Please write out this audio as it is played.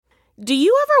Do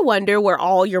you ever wonder where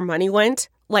all your money went?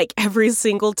 Like every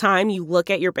single time you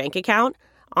look at your bank account?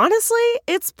 Honestly,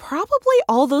 it's probably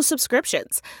all those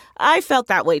subscriptions. I felt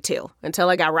that way too, until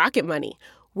I got Rocket Money.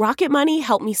 Rocket Money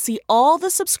helped me see all the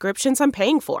subscriptions I'm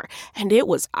paying for, and it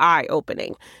was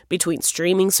eye-opening. Between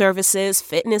streaming services,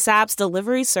 fitness apps,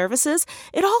 delivery services,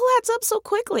 it all adds up so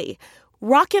quickly.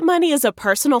 Rocket Money is a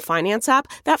personal finance app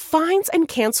that finds and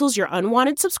cancels your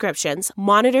unwanted subscriptions,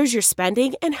 monitors your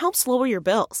spending, and helps lower your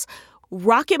bills.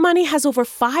 Rocket Money has over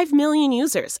 5 million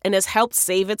users and has helped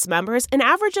save its members an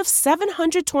average of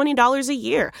 $720 a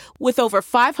year, with over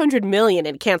 500 million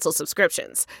in canceled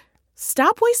subscriptions.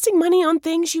 Stop wasting money on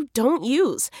things you don't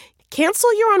use.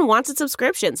 Cancel your unwanted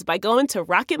subscriptions by going to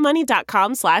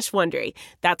rocketmoney.com/Wondery.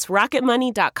 That's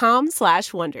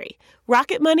rocketmoney.com/Wondery.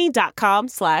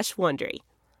 rocketmoney.com/Wondery.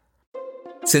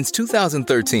 Since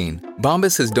 2013,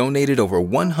 Bombas has donated over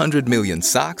 100 million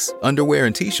socks, underwear,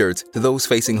 and T-shirts to those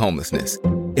facing homelessness.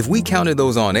 If we counted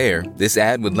those on air, this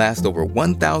ad would last over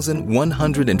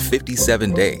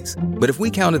 1,157 days. But if we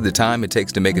counted the time it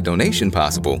takes to make a donation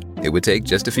possible, it would take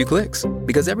just a few clicks.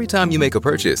 Because every time you make a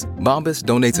purchase, Bombas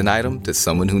donates an item to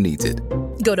someone who needs it.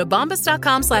 Go to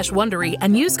bombas.com/Wondery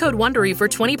and use code WONDERY for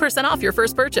 20% off your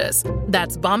first purchase.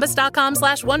 That's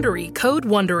bombas.com/Wondery, code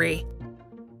WONDERY.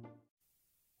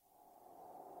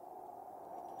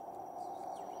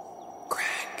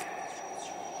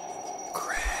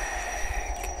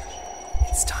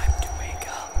 It's time to wake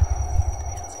up.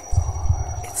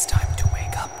 It's time to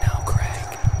wake up now,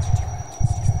 Craig.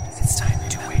 It's time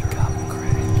to wake up,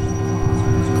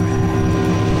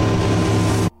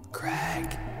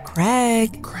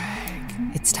 Craig. Craig.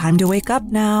 It's time to wake up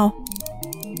now.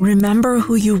 Remember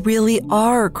who you really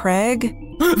are, Craig.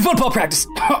 Football practice.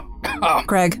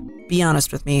 Craig, be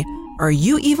honest with me. Are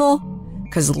you evil?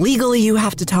 Because legally you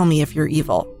have to tell me if you're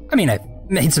evil. I mean, I've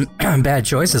made some bad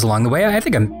choices along the way. I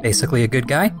think I'm basically a good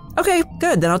guy. Okay,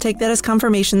 good. Then I'll take that as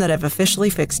confirmation that I've officially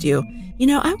fixed you. You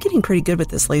know, I'm getting pretty good with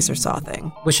this laser saw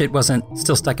thing. Wish it wasn't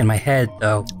still stuck in my head,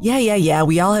 though. Yeah.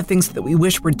 We all have things that we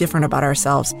wish were different about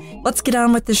ourselves. Let's get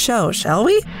on with the show, shall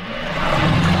we?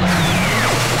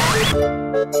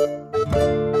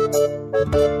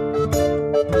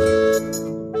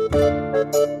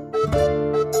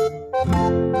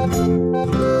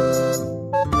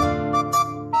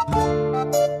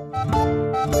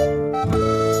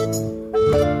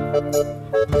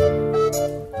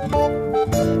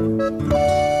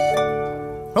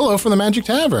 Hello from the Magic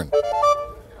Tavern,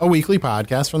 a weekly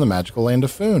podcast from the magical land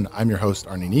of Foon. I'm your host,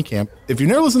 Arnie Niekamp. If you've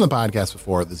never listened to the podcast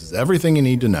before, this is everything you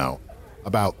need to know.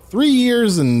 About 3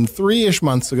 years and 3-ish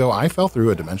months ago, I fell through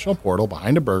a dimensional portal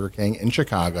behind a Burger King in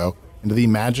Chicago into the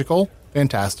magical,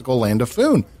 fantastical land of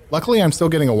Foon. Luckily, I'm still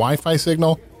getting a Wi-Fi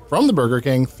signal from the Burger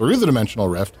King through the dimensional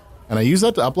rift, and I use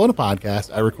that to upload a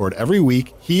podcast I record every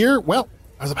week here. Well,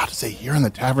 I was about to say here in the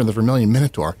Tavern of the Vermilion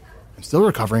Minotaur. I'm still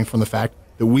recovering from the fact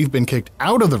that we've been kicked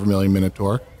out of the Vermilion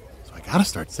Minotaur, so I gotta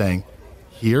start saying,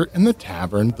 here in the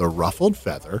Tavern, the Ruffled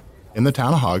Feather, in the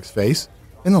town of Hogsface,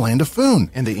 in the land of Foon.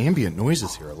 And the ambient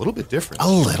noises here are a little bit different. A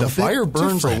little bit The fire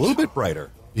burns different. a little bit brighter.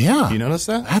 Yeah. You notice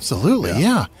that? Absolutely,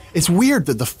 yeah. It's weird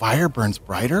that the fire burns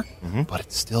brighter, but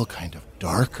it's still kind of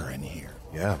darker in here.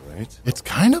 Yeah, right? It's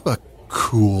kind of a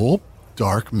cool,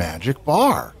 dark magic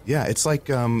bar. Yeah, it's like,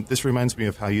 this reminds me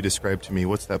of how you described to me,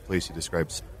 what's that place you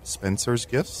described, Spencer's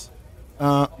Gifts?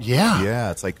 Yeah.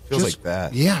 Yeah, it's like, feels Just- like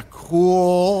that. Yeah,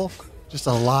 cool. Just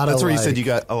a lot That's of where you like, said you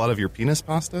got a lot of your penis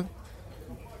pasta?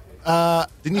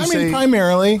 Didn't you I say? mean,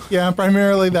 primarily. Yeah,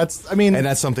 primarily that's, I mean. And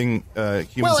that's something humans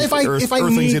well, if I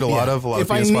Earthlings need, eat a lot of if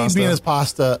penis I need pasta. penis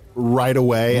pasta right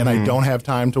away and I don't have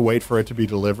time to wait for it to be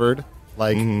delivered,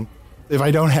 like if I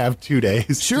don't have 2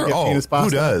 days Sure. to get penis pasta.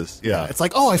 Who does? Yeah. It's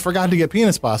like, oh, I forgot to get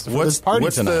penis pasta for this party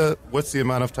tonight. What's the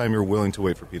amount of time you're willing to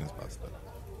wait for penis pasta?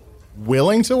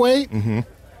 Willing to wait? Mm-hmm.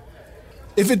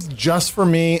 If it's just for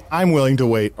me, I'm willing to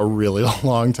wait a really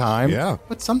long time. Yeah.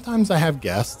 But sometimes I have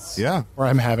guests. Yeah. Or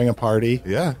I'm having a party.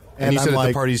 Yeah. And you said I'm at like,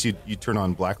 the parties you turn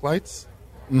on black lights?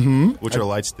 Mm-hmm. Which are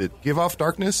lights that give off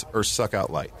darkness or suck out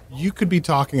light? You could be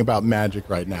talking about magic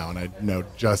right now, and I know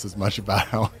just as much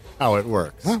about how it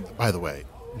works. Huh. By the way,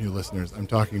 new listeners, I'm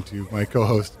talking to my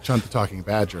co-host, Chunt the Talking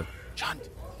Badger. Chunt,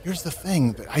 here's the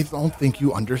thing that I don't think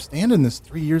you understand in this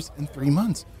 3 years and 3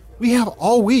 months. We have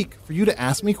all week for you to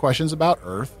ask me questions about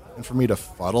Earth and for me to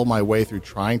fuddle my way through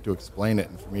trying to explain it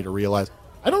and for me to realize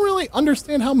I don't really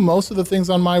understand how most of the things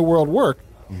on my world work.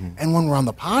 Mm-hmm. And when we're on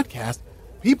the podcast,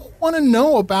 people want to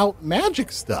know about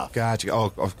magic stuff. Gotcha.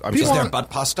 I'm Is sorry. there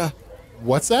butt pasta?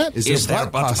 What's that? Is there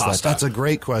butt pasta? That's a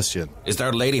great question. Is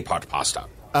there lady pot pasta?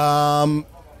 A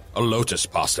lotus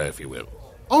pasta, if you will.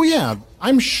 Oh, yeah.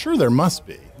 I'm sure there must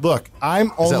be. Look, I'm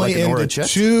Is that only like an into orecchiette?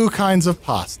 2 kinds of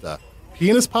pasta.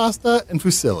 Penis pasta and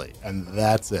fusilli, and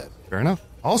that's it. Fair enough.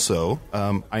 Also,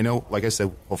 I know, like I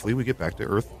said, hopefully we get back to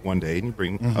Earth one day and you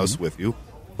bring us with you.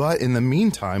 But in the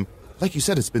meantime, like you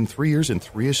said, it's been 3 years and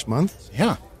 3-ish months.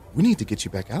 Yeah. We need to get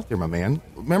you back out there, my man.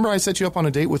 Remember I set you up on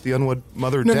a date with the unwed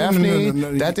mother, Daphne?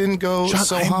 No. That didn't go John,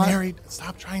 so I'm hot. married.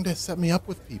 Stop trying to set me up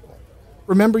with people.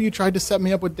 Remember you tried to set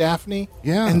me up with Daphne?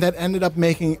 Yeah. And that ended up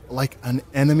making, like, an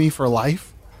enemy for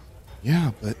life?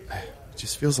 Yeah, but it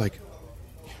just feels like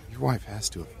your wife has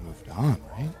to have moved on,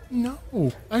 right? No,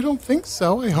 I don't think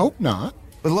so. I hope not.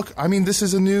 But look, I mean, this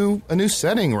is a new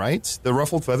setting, right? The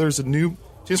ruffled feathers, a new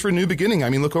chance for a new beginning. I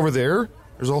mean, look over there.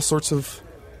 There's all sorts of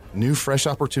new, fresh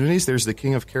opportunities. There's the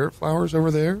king of carrot flowers over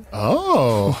there.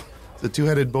 Oh. The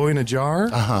 2-headed boy in a jar.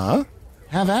 Uh-huh.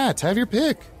 Have at. Have your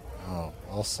pick. Oh,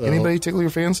 also... Anybody tickle your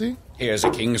fancy? Here's a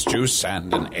king's juice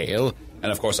and an ale.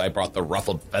 And, of course, I brought the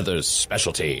ruffled feathers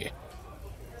specialty.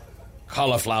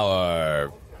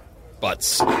 Cauliflower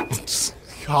butts.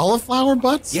 Cauliflower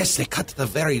butts? Yes, they cut the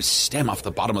very stem off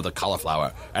the bottom of the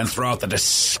cauliflower and throw out the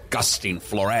disgusting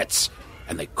florets.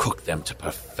 And they cook them to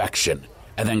perfection.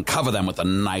 And then cover them with a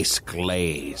nice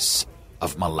glaze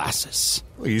of molasses.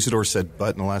 Well, Usador said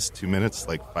butt in the last 2 minutes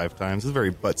like 5 times. It's a very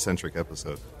butt-centric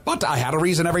episode. But I had a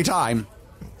reason every time.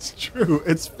 It's true.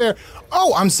 It's fair.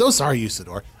 Oh, I'm so sorry,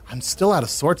 Usador. I'm still out of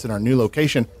sorts in our new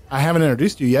location. I haven't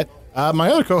introduced you yet. My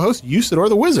other co-host, Usador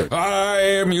the Wizard. I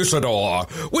am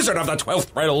Usador, wizard of the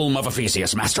 12th realm of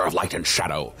Ephesius, master of light and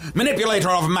shadow, manipulator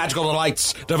of magical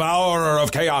delights, devourer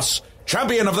of chaos,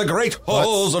 champion of the great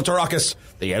halls of Tarakis.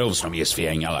 The elves know me as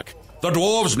Fiangyalak. The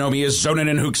dwarves know me as Zonin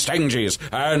and Hookstanges,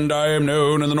 and I am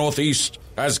known in the northeast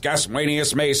as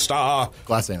Gasmanius Maystar.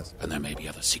 Glassanus. And there may be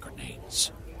other secret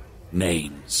names.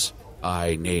 Names.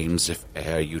 Aye, names, if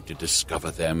e'er you did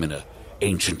discover them in a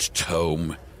ancient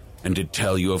tome, and did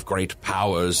tell you of great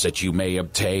powers that you may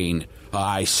obtain.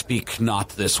 I speak not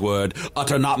this word,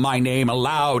 utter not my name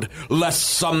aloud, lest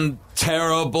some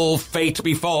terrible fate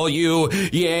befall you.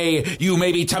 Yea, you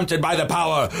may be tempted by the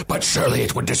power, but surely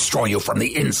it would destroy you from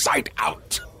the inside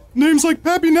out. Names like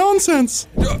Pappy Nonsense.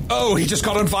 Oh, he just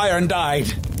caught on fire and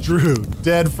died. Drew,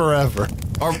 dead forever.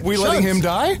 Are we letting him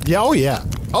die? Yeah, oh, yeah.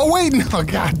 Oh, wait, no,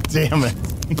 god damn it.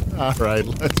 All right,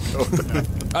 let's go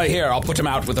back. Here, I'll put him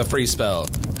out with a free spell.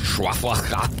 I'm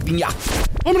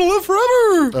gonna live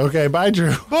forever. Okay, bye,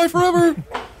 Drew. Bye forever.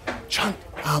 Chunt,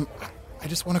 I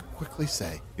just want to quickly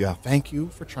say, Yeah. thank you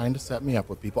for trying to set me up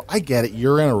with people. I get it.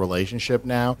 You're in a relationship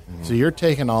now, so you're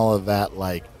taking all of that,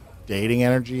 like, dating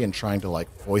energy and trying to, like,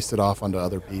 foist it off onto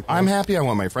other people. I'm happy. I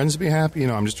want my friends to be happy. You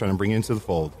know, I'm just trying to bring you into the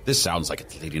fold. This sounds like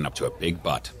it's leading up to a big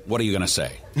butt. What are you going to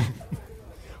say?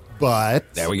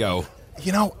 But, There we go.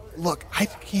 you know, look, I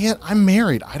can't. I'm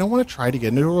married. I don't want to try to get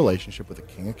into a relationship with a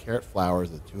king of carrot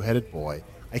flowers, a 2-headed boy.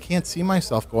 I can't see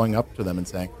myself going up to them and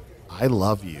saying, I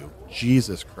love you.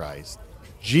 Jesus Christ.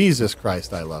 Jesus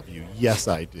Christ, I love you. Yes,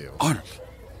 I do. Arnold,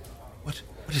 what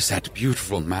is that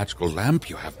beautiful magical lamp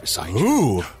you have beside you?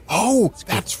 Ooh. Oh,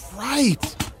 that's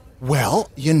right. Well,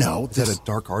 you know, Is that a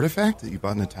dark artifact that you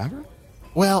bought in a tavern?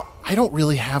 well, I don't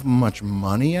really have much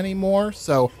money anymore,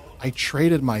 so I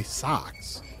traded my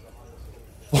socks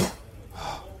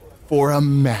for a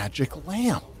magic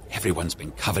lamp. Everyone's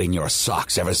been coveting your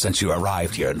socks ever since you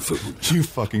arrived here in Food. You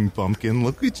fucking bumpkin.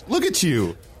 Look at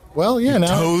you. Well, yeah,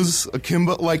 now Toes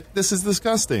akimbo. Like, this is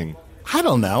disgusting. I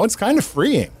don't know. It's kind of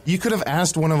freeing. You could have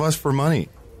asked one of us for money.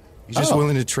 You're just Oh.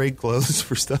 willing to trade clothes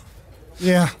for stuff.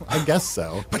 Yeah, I guess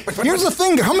so. Here's the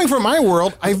thing. Coming from my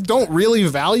world, I don't really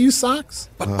value socks.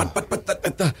 But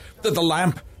the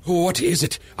lamp, what is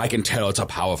it? I can tell it's a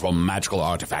powerful magical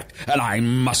artifact, and I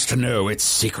must know its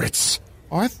secrets.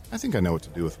 Oh, I think I know what to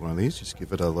do with one of these. Just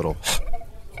give it a little,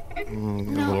 a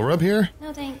little rub here.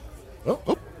 No thanks. Oh,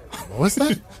 what was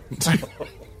that?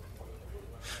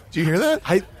 Do you hear that?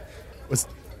 Was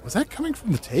that coming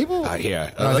from the table?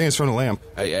 Here. No, I think it's from the lamp.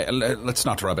 Let's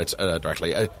not rub it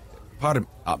directly. Pardon.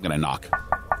 I'm going to knock.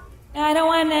 I don't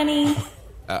want any.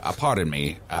 Pardon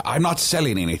me. I'm not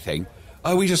selling anything.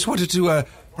 We just wanted to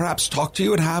perhaps talk to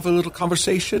you and have a little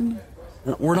conversation.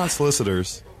 We're not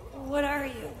solicitors. What are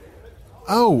you?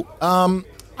 Oh,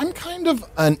 I'm kind of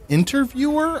an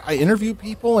interviewer. I interview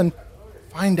people and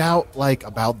find out, like,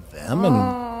 about them and...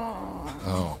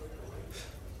 Oh.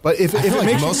 But if I feel it like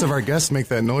makes most of our guests make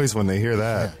that noise when they hear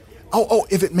that.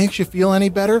 if it makes you feel any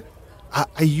better,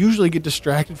 I usually get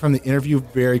distracted from the interview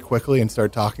very quickly and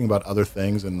start talking about other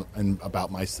things and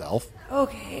about myself.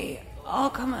 Okay, I'll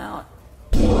come out.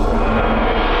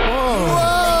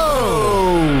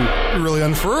 Whoa! You're really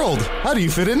unfurled. How do you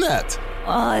fit in that?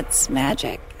 Well, it's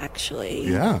magic. actually.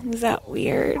 Yeah. Is that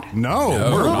weird? No,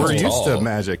 No, not we're at used to all.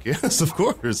 magic. Yes, of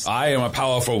course. I am a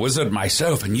powerful wizard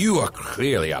myself, and you are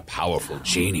clearly a powerful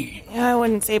genie. Yeah, I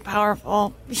wouldn't say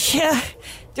powerful. Yeah.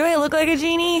 Do I look like a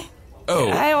genie? Oh.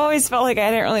 I always felt like I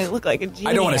didn't really look like a genie.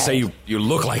 I don't want to say you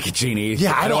look like a genie.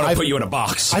 Yeah, I don't want to put you in a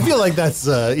box. I feel like that's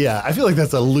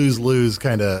a lose-lose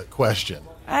kind of question.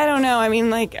 I don't know. I mean,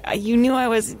 like, you knew I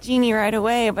was a genie right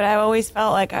away, but I always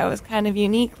felt like I was kind of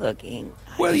unique looking.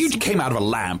 Well, you came out of a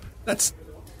lamp. That's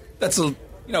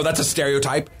a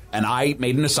stereotype, and I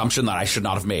made an assumption that I should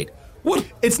not have made. What?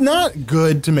 It's not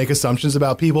good to make assumptions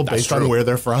about people That's based on true. where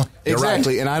they're from.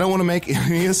 Exactly, and I don't want to make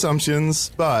any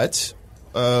assumptions, but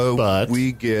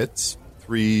we get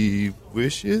 3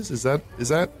 wishes. Is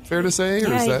that fair to say, or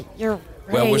Yeah, is that? you're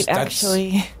right, Well,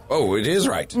 actually. Oh, it is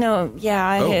right. No,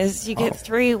 yeah, it Oh. is. You get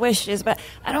 3 wishes, but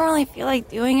I don't really feel like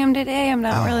doing them today. I'm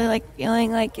not really like feeling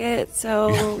like it.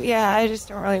 So yeah, I just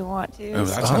don't really want to. Oh,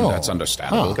 that's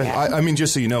understandable. Okay. I mean,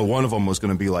 just so you know, one of them was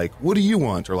going to be like, "What do you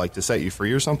want?" or like to set you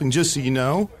free or something. Just so you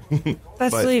know. That's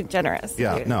But- really generous.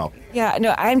 Yeah, dude. no. Yeah,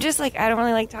 no, I'm just like, I don't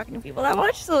really like talking to people that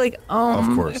much. So like,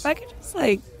 Of course. if I could just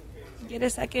like get a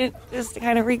second just to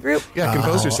kind of regroup. Yeah,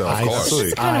 compose yourself. I Of course. see.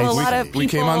 It's kind of a lot of people. We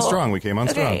came on strong. We came on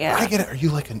strong. Okay, yeah. I get it. Are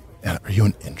you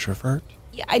an introvert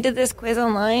Yeah, I did this quiz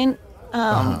online.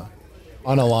 on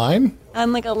a line?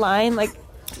 On like a line, like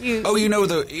you. Oh, you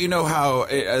know how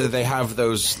they have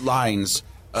those lines.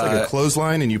 It's like a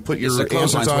clothesline, and you put your the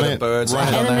clotheslines answers on where it. the birds right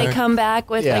land on and then there. they come back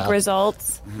with Yeah. like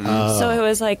results. So it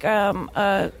was like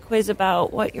a quiz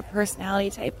about what your personality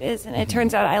type is, and it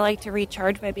turns out I like to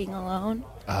recharge by being alone.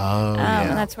 Oh,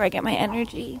 And that's where I get my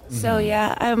energy. So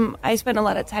yeah, I spend a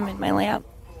lot of time in my lamp,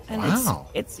 and Wow.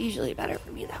 it's usually better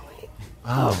for me that way.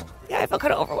 Oh. Yeah, I feel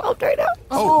kind of overwhelmed right now.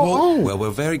 Well, we're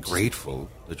very grateful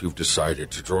that you've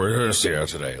decided to join us here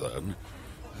today, then.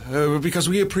 Because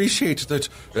we appreciate that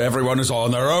everyone is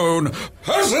on their own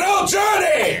personal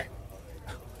journey!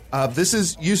 This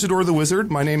is Usador the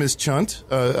Wizard. My name is Chunt.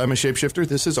 I'm a shapeshifter.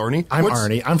 This is Arnie. I'm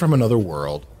Arnie. I'm from another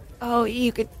world. Oh,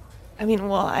 you could. I mean,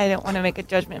 well, I don't want to make a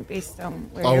judgment based on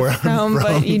where Oh, you're where I'm from, from,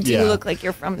 but you do yeah. look like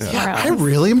you're from somewhere else. I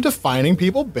really am defining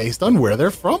people based on where they're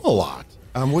from a lot.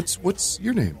 What's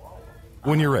your name?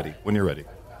 When you're ready.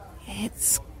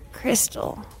 It's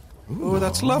Crystal. Oh,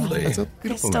 that's lovely. That's a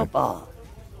beautiful Crystal name. Ball.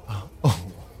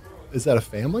 Is that a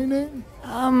family name?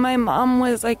 My mom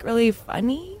was like really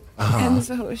funny, and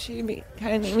so she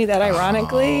kind of named me that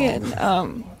ironically, and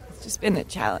it's just been a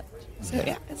challenge. So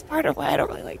yeah, it's part of why I don't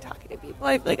really like talking to people.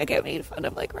 I feel like I get made fun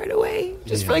of like right away,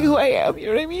 just for like who I am. You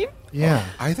know what I mean? Yeah.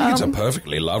 I think it's a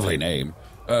perfectly lovely name.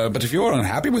 But if you're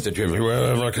unhappy with it, have you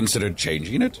ever considered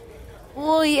changing it?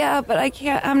 Well, yeah, but I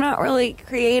can't. I'm not really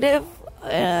creative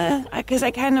because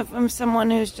I kind of am someone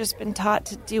who's just been taught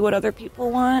to do what other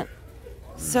people want.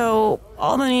 So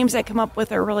all the names I come up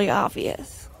with are really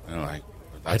obvious.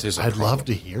 I'd love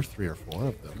to hear 3 or 4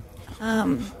 of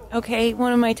them. Okay,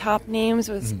 one of my top names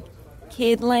was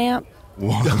Kid Lamp.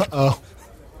 Oh,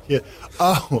 yeah.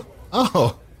 Oh,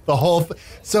 the whole thing.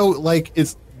 So, like,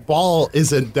 it's Ball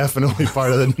isn't definitely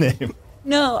part of the name.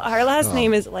 No, our last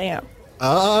name is Lamp.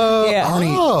 Oh, Yeah.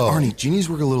 Arnie, genies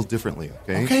work a little differently,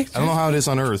 okay? Okay. I don't know how it is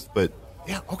on Earth, but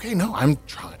Yeah, okay, no, I'm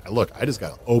trying. Look, I just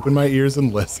got to open my ears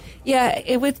and listen.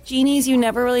 Yeah, with genies, you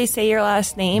never really say your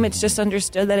last name. It's just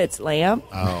understood that it's Lamp.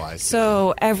 Oh, I see.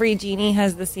 So every genie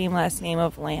has the same last name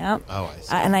of Lamp. Oh, I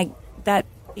see. And that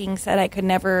being said, I could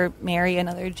never marry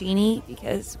another genie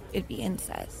because it'd be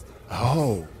incest.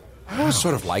 Oh, I always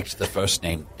sort of liked the first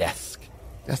name Desk.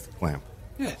 Death Lamp.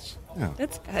 Yes.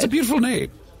 That's good. It's a beautiful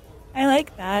name. I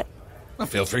like that. Well,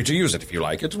 feel free to use it if you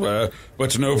like it,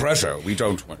 but no pressure. We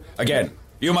don't. Again,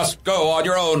 you must go on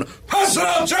your own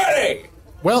personal journey!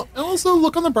 well, also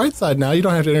look on the bright side now. You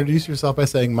don't have to introduce yourself by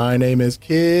saying, my name is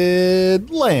Kid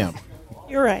Lamb.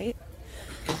 You're right.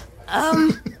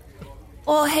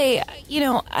 Well, hey,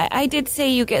 I did say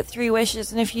you get 3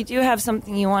 wishes, and if you do have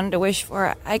something you wanted to wish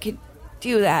for, I could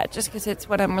do that just because it's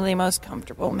what I'm really most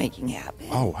comfortable making happen.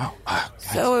 Oh, wow.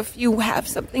 So if you have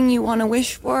something you want to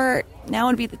wish for, now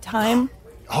would be the time.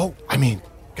 Oh, I mean,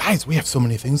 guys, we have so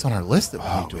many things on our list that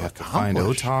we need to We have to find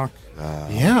accomplish. Otak.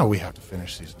 Yeah, we have to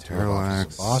finish these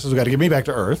Terralax. bosses. We got to get me back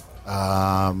to Earth.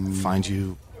 Find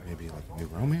you maybe like a new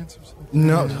romance or something.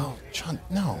 No.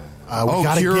 We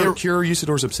gotta cure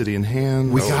Usador's obsidian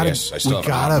hand. We Oh, gotta, yes, I still we have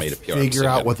gotta not made a pure figure out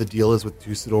obsidian. what the deal is with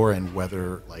Usador and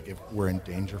whether, like, if we're in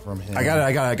danger from him. I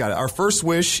got it. Our first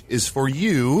wish is for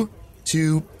you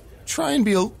to try and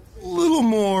be a little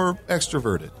more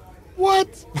extroverted.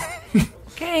 What?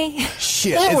 Okay,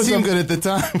 Shit, That it was seemed a- good at the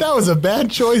time. That was a bad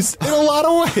choice in a lot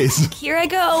of ways. here I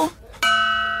go.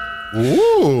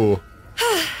 Ooh.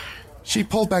 She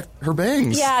pulled back her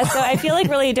bangs. Yeah, so I feel like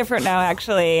really different now,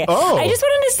 actually. Oh. I just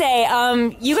wanted to say,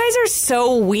 you guys are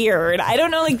so weird. I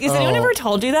don't know, like, has anyone ever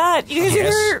told you that? You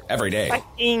guys are every day.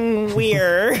 fucking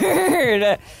weird.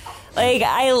 Like,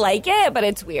 I like it, but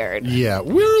it's weird. Yeah,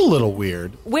 we're a little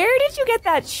weird. Where did you get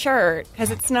that shirt?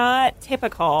 Because it's not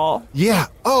typical. Yeah.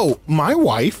 Oh, my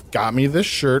wife got me this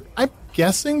shirt. I'm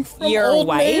guessing from Your Old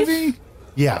wife? Navy.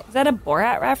 Yeah. Is that a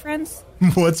Borat reference?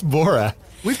 What's Borat?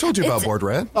 We've told you about Board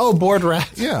Rat. Oh, Board Rat.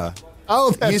 Yeah. Oh,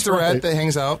 that's He's the right. rat that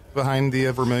hangs out behind the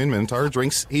Vermilion Minotaur.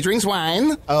 He drinks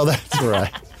wine. Oh, that's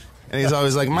right. And he's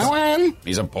always like, my wine.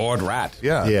 He's a bored rat.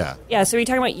 Yeah. Yeah. Yeah, so we're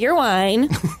talking about your wine.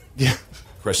 Yeah.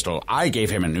 Crystal, I gave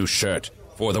him a new shirt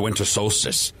for the winter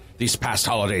solstice this past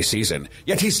holiday season,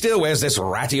 yet he still wears this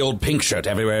ratty old pink shirt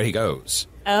everywhere he goes.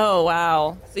 Oh,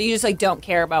 wow. So you just, like, don't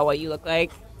care about what you look like?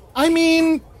 I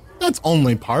mean, that's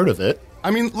only part of it. I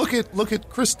mean, look at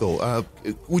Crystal.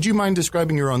 Would you mind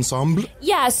describing your ensemble?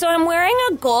 Yeah, so I'm wearing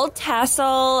a gold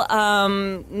tassel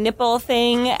nipple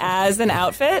thing as an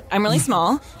outfit. I'm really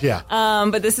small. Yeah.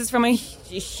 But this is from a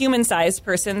human-sized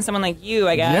person, someone like you,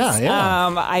 I guess.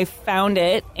 Yeah. I found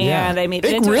it, and I made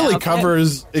it into really an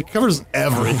outfit. It covers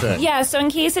everything. Yeah, so in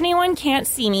case anyone can't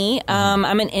see me,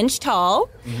 I'm an inch tall,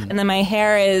 and then my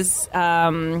hair is,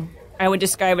 I would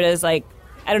describe it as like,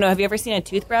 I don't know, have you ever seen a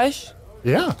toothbrush?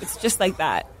 Yeah. It's just like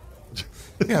that.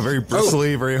 Yeah, very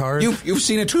bristly, very hard. You've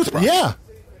seen a toothbrush? Yeah.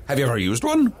 Have you ever used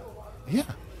one? Yeah.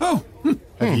 Oh.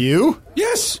 Have you?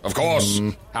 Yes, of course.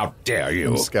 How dare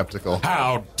you? I'm skeptical.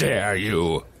 How dare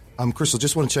you? Crystal,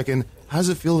 just want to check in. How does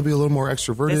it feel to be a little more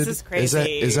extroverted? This is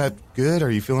crazy. Is that good? Are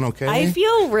you feeling okay? I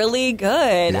feel really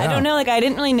good. Yeah. I don't know, like I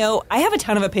didn't really know. I have a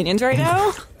ton of opinions right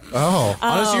now. Oh.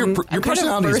 Honestly, your I'm kind of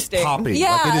personality is bursting. popping.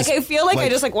 Yeah, Like, it is, I feel like I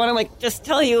just want to just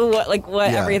tell you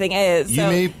what Yeah. everything is. So.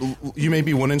 You may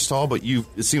be 1 inch tall, but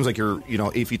it seems like you're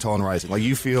 8 feet tall and rising. Like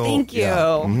you feel. Thank you. Yeah.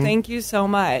 Mhm. Thank you so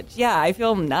much. Yeah, I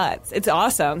feel nuts. It's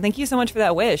awesome. Thank you so much for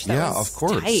that wish. That Yeah, was of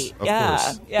course. tight. Of yeah.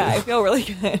 course. Yeah, I feel really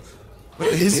good.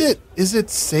 Is it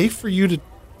safe for you to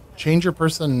change your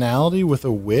personality with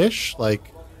a wish? Like,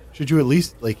 should you at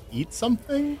least eat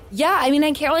something? Yeah, I mean,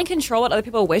 I can't really control what other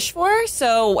people wish for,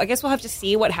 so I guess we'll have to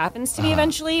see what happens to me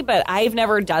eventually, but I've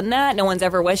never done that. No one's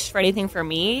ever wished for anything for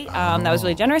me. That was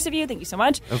really generous of you. Thank you so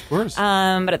much. Of course.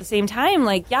 But at the same time,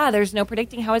 there's no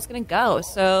predicting how it's going to go,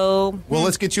 so... Well,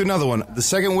 let's get you another one. The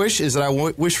second wish is that I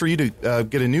wish for you to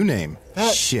get a new name.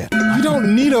 Shit. You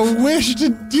don't need a wish to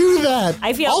do that.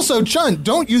 I feel- Also, Chun,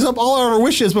 don't use up all our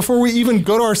wishes before we even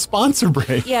go to our sponsor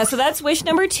break. Yeah, so that's wish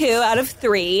number 2 out of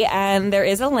 3, and there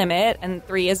is a limit, and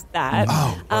 3 is that.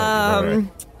 Oh, right.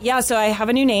 Yeah, so I have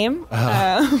a new name.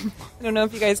 I don't know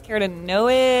if you guys care to know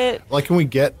it. Can we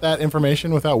get that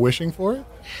information without wishing for it?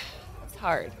 It's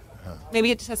hard.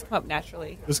 Maybe it just has to come up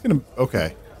naturally.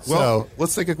 Okay. Well, So,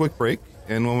 let's take a quick break,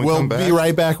 and when we we'll come back... be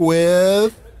right back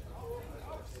with...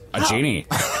 A genie.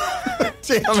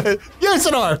 Damn it. Yes,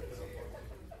 Sonor.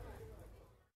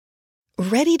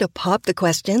 Ready to pop the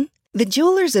question? The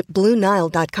jewelers at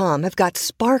BlueNile.com have got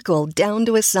sparkle down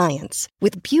to a science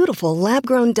with beautiful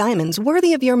lab-grown diamonds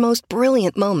worthy of your most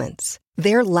brilliant moments.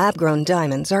 Their lab-grown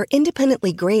diamonds are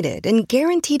independently graded and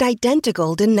guaranteed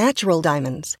identical to natural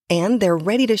diamonds, and they're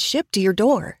ready to ship to your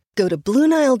door. Go to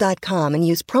BlueNile.com and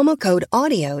use promo code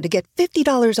AUDIO to get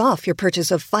 $50 off your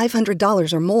purchase of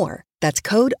 $500 or more. That's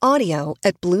code AUDIO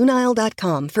at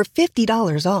BlueNile.com for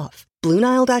 $50 off.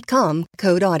 BlueNile.com,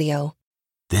 code AUDIO.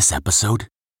 This episode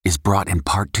is brought in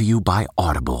part to you by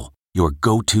Audible, your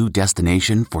go-to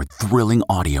destination for thrilling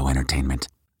audio entertainment.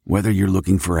 Whether you're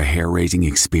looking for a hair-raising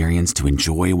experience to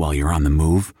enjoy while you're on the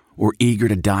move or eager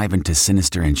to dive into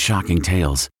sinister and shocking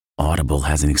tales, Audible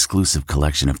has an exclusive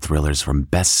collection of thrillers from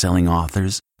best-selling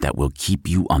authors that will keep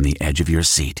you on the edge of your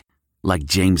seat. Like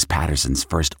James Patterson's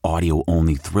first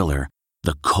audio-only thriller,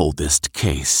 The Coldest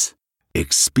Case.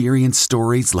 Experience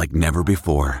stories like never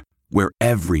before, where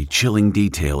every chilling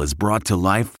detail is brought to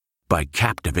life by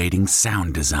captivating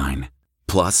sound design.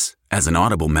 Plus, as an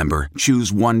Audible member,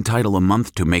 choose one title a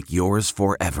month to make yours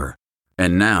forever.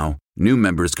 And now, new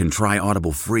members can try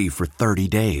Audible free for 30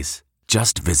 days.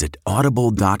 Just visit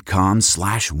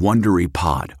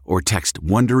audible.com/WonderyPod or text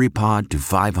WonderyPod to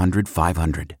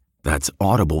 500-500. That's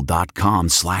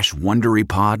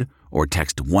audible.com/WonderyPod or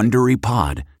text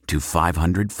WonderyPod to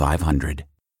 500-500.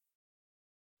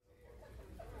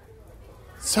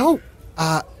 So,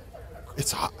 I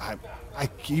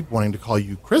keep wanting to call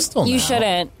you Crystal now. You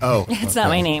shouldn't. Oh. It's not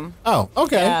my name. Oh,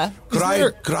 okay. Yeah. Could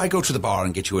I go to the bar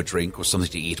and get you a drink or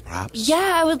something to eat, perhaps?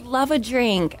 Yeah, I would love a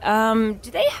drink. Do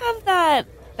they have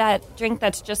that drink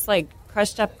that's just like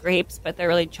crushed up grapes, but they're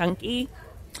really chunky?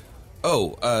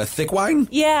 Thick wine?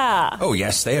 Yeah. Oh,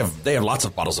 yes, they have lots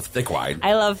of bottles of thick wine.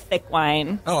 I love thick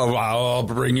wine. Oh, I'll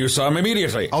bring you some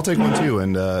immediately. I'll take one, too,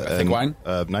 and thick wine?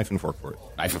 Knife and fork for it.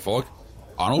 Knife and fork?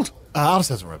 Arnold? I'll just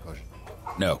have some red potion.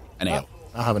 No, an ale.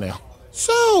 I'll have an ale.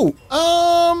 So,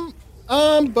 Bud.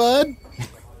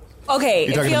 Okay,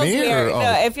 You it talking to feels me, weird. or- oh.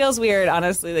 No, it feels weird,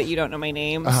 honestly, that you don't know my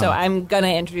name. So I'm gonna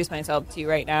introduce myself to you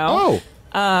right now.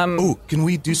 Oh, can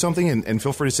we do something? And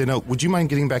feel free to say no. Would you mind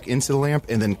getting back into the lamp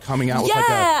and then coming out with like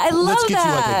a... I love let's get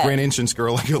you like that. a grand entrance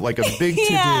girl, like a big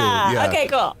to-do. Yeah. Okay,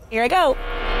 cool. Here I go.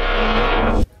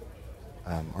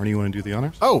 Arnie, you want to do the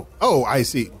honors? Oh, I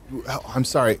see. Oh, I'm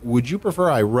sorry. Would you prefer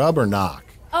I rub or knock?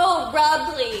 Oh,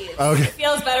 rub, please. Okay. It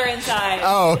feels better inside.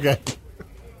 Oh, okay.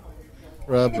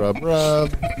 Rub.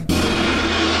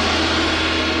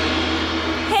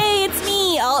 Hey, it's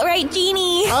me, alt-right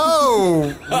Genie.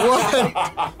 Oh,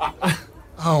 what?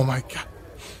 Oh, my God.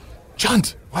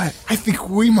 Chunt, What? I think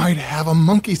we might have a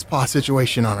monkey's paw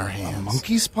situation on our hands. A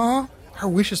monkey's paw? Our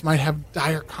wishes might have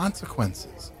dire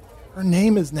consequences. Her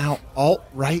name is now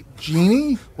Alt-Right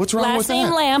Genie? What's wrong with Last name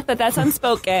that? Lamp, but that's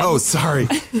unspoken. Oh, sorry.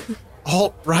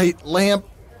 Alt-Right Lamp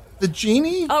the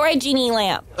Genie? Alt-right Genie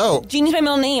Lamp. Oh. Genie's my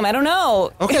middle name. I don't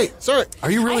know. Okay, sorry. Are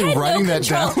you really I had no writing that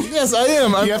control. down? Yes, I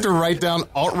am. You have to write down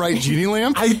alt-right genie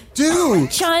lamp? I do.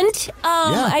 Chunt,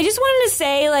 I just wanted to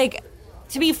say, like,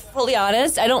 to be fully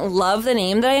honest, I don't love the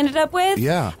name that I ended up with.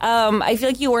 Yeah. I feel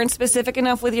like you weren't specific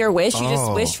enough with your wish. You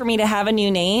just wished for me to have a new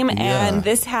name, and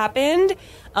this happened.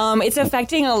 It's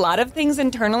affecting a lot of things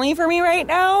internally for me right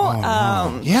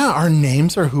now. Yeah, our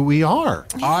names are who we are.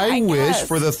 I wish guess.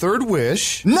 for the third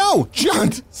wish. No,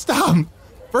 Chunt, stop.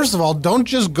 First of all, don't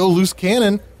just go loose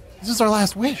cannon. This is our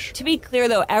last wish. To be clear,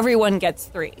 though, everyone gets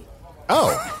 3.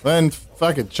 Oh, then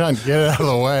fuck it, Chunt, get it out of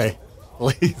the way.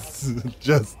 Please,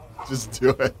 just do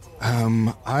it.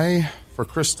 For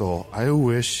Crystal, I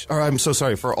wish, or I'm so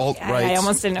sorry, for alt-right. I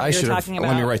almost didn't know what you were should've- talking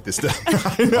Let me about. write this down.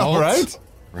 I know, right?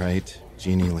 Right,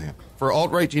 genie lamp. For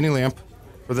alt-right genie lamp,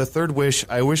 for the third wish,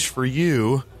 I wish for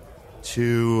you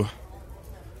to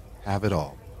have it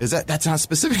all. That's not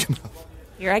specific enough?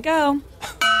 Here I go.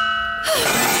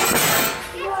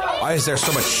 Why is there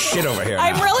so much shit over here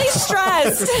I'm now? really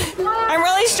stressed. Okay,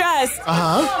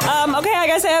 I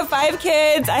guess I have 5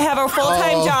 kids. I have a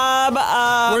full-time job. Where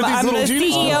are these I'm little the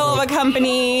genies CEO from? of a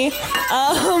company.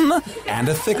 And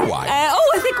a thick wine.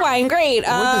 A thick wine, great.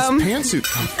 Where'd this pantsuit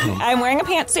come from? I'm wearing a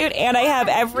pantsuit, and I have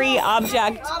every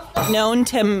object known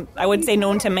to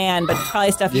man, but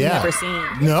probably stuff you've never seen.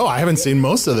 No, I haven't seen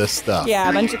most of this stuff. Yeah,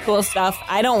 a bunch of cool stuff.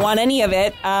 I don't want any of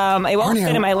it. It won't Arnie,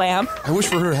 fit in my lamp. I wish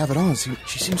for her to have it all.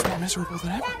 She seems more miserable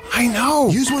than ever. I know.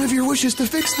 Use one of your wishes to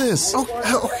fix this.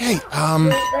 Oh, okay.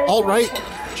 Alt-right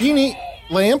Genie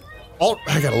Lamp.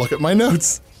 I gotta look at my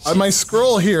notes. My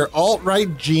scroll here.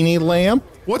 Alt-right Genie Lamp.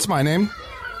 What's my name?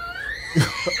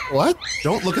 What?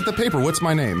 Don't look at the paper. What's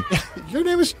my name? Your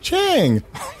name is Chang.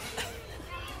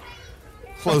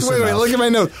 Close Wait, enough. look at my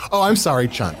notes. Oh, I'm sorry,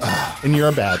 Chunt. And you're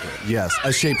a bad one. Yes, a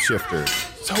shapeshifter.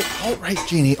 So, alt-right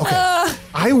Genie. Okay.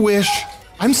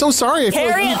 I'm so sorry. I feel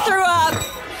like Harriet threw up.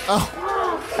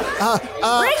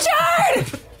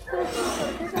 Richard!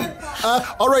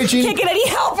 All-right, Genie. Can't get any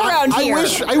help around here.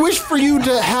 I wish for you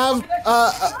to have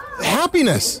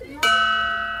happiness.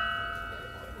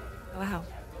 Wow.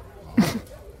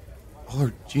 All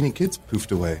her genie kids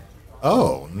poofed away.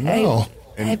 Oh no.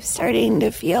 I'm starting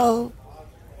to feel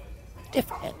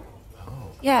different.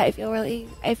 Yeah, I feel really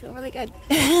good.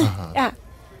 Yeah.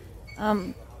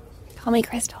 Call me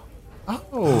Crystal.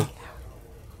 Oh.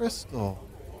 Crystal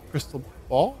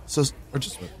ball? So, Or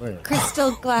just where?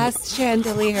 Crystal glass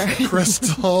chandelier.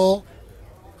 Crystal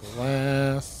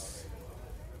glass.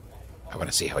 I want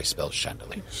to see how he spells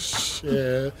chandelier.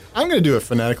 Shit. I'm going to do it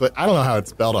phonetically. I don't know how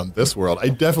it's spelled on this world. I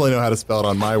definitely know how to spell it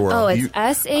on my world. Oh, it's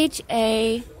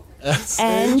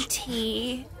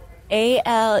SHANTALEER.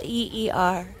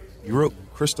 you wrote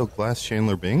Crystal Glass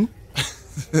Chandler Bing?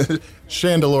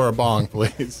 Chandelora Bong,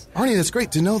 please. Arnie, that's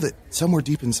great to know that somewhere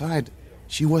deep inside,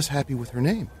 she was happy with her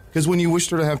name. Because when you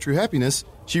wished her to have true happiness,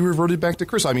 she reverted back to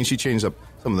Chris. I mean, she changed up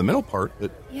some of the middle part, but...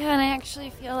 Yeah, and I actually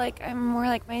feel like I'm more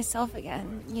like myself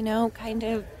again. You know, kind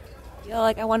of feel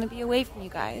like I want to be away from you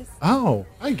guys. Oh,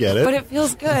 I get it. But it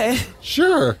feels good.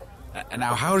 Sure.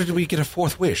 Now, how did we get a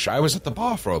fourth wish? I was at the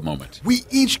bar for a moment. We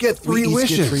each get three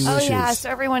wishes. Oh, yeah, so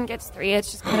everyone gets 3.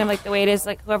 It's just kind of like the way it is.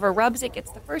 Like, whoever rubs it gets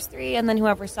the first 3, and then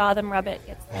whoever saw them rub it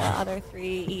gets the other 3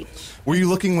 each. Were you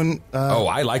looking when... Oh,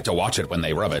 I like to watch it when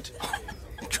they rub it.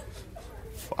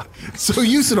 So,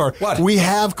 Usador, What? we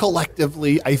have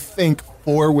collectively, I think,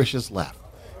 4 wishes left.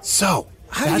 So,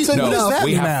 that's what enough. does that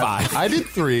we have math? 5. I did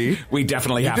 3. We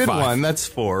definitely You have did 5. 1. That's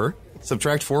 4.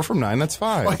 Subtract 4 from 9, that's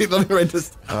 5. Wait, let me write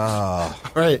this. All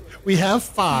right, we have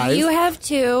 5. You have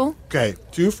 2. Okay,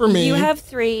 2 for me. You have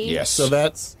 3. Yes. So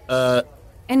that's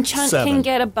And Chunt 7. can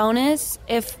get a bonus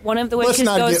if one of the wishes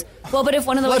not goes well. But if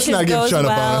one of the Let's wishes not give goes Chunt a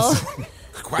well, bonus.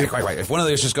 Quite. If one of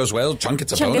those just goes well, Chunk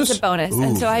gets a Chunt bonus? gets a bonus,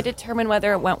 and so I determine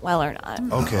whether it went well or not.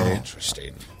 Okay.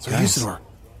 Interesting. So Usador,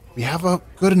 we have a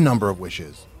good number of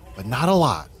wishes, but not a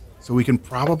lot. So we can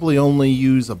probably only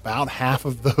use about half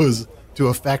of those to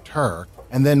affect her,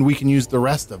 and then we can use the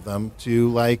rest of them to,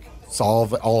 like,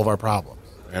 solve all of our problems.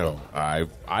 Well,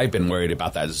 I've been worried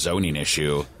about that zoning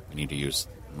issue. We need to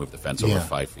move the fence over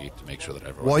 5 feet to make sure that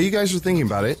everyone... While you guys are thinking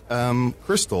about it,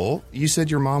 Crystal, you said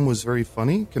your mom was very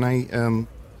funny. Can I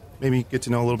maybe get to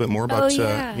know a little bit more about,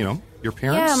 your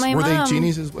parents? Yeah, my Were mom. they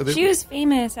genies? She was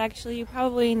famous, actually. You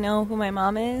probably know who my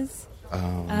mom is.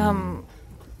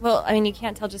 Well, I mean, you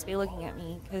can't tell just by looking at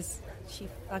me because she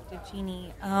fucked a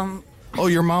genie. Oh,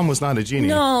 your mom was not a genie.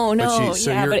 No,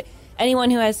 but anyone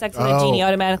who has sex with a genie Oh.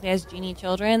 automatically has genie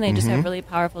children. They just have really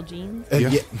powerful genes.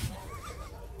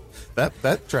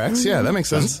 That tracks. Yeah, that makes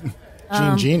sense.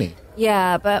 Genie.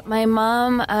 Yeah, but my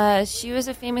mom, she was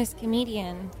a famous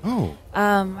comedian. Oh.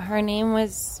 Her name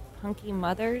was Punky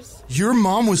Mothers. Your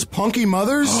mom was Punky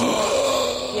Mothers?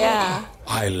 Yeah.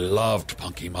 I loved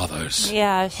Punky Mothers.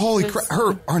 Yeah. Holy crap.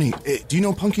 Arnie, do you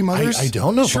know Punky Mothers? I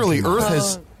don't know Surely Punky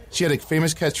Earth she had a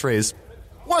famous catchphrase.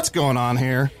 What's going on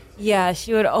here? Yeah,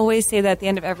 she would always say that at the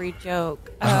end of every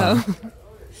joke.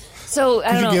 So, I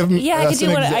Could you don't know. give me- Yeah, I could us do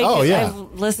an what exa- I Oh, could. yeah.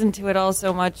 I've listened to it all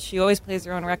so much. She always plays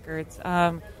her own records.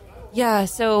 Do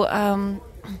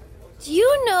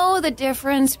you know the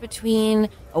difference between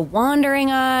a wandering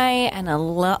eye and a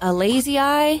lazy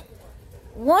eye?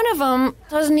 One of them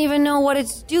doesn't even know what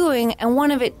it's doing, and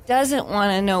one of it doesn't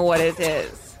want to know what it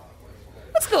is.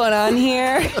 What's going on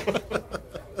here?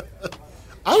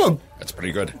 That's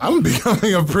pretty good. I'm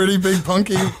becoming a pretty big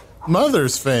Punky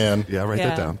Mothers fan. Yeah, write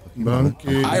that down.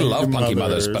 Punky I love Punky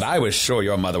Mothers, but I was sure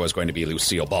your mother was going to be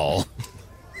Lucille Ball.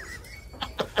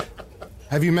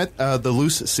 Have you met the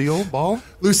Loose Seal Ball?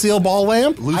 Lucille Ball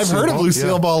Lamp? I've heard of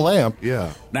Lucille Ball Lamp.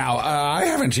 Yeah. Now, I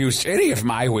haven't used any of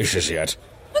my wishes yet.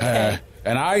 And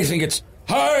I think it's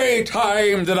high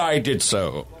time that I did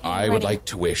so. I would like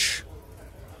to wish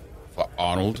for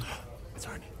Arnold.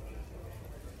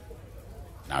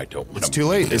 Now, I don't want It's too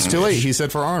late. It's too late. He said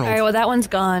for Arnold. All right, well, that one's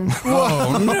gone.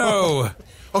 Oh, no.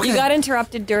 You got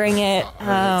interrupted during it.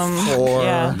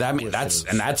 Yeah.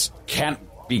 That's can't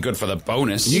be good for the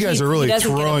bonus. You guys are He really doesn't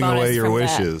get a throwing bonus away your from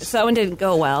that. wishes. So that one didn't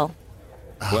go well.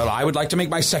 Well, I would like to make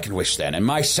my second wish then, and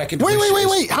my second Wait, wish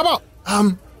wait. How about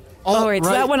All right,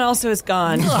 so that one also is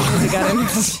gone. Because it got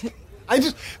interrupted. I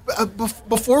just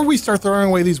before we start throwing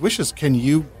away these wishes, can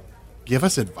you give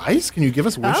us advice? Can you give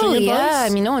us wishing advice? Yeah. I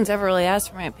mean, no one's ever really asked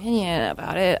for my opinion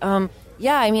about it.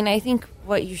 Yeah, I mean, I think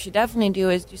what you should definitely do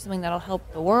is do something that'll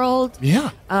help the world. Yeah.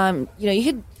 You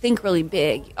could think really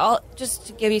big. Just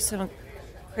to give you some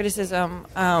criticism,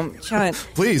 Chunt.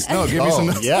 Please, no, give me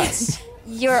some. Yes.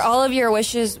 All of your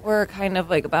wishes were kind of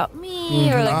like about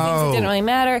me, or like things that didn't really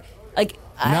matter. Like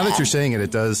Now that you're saying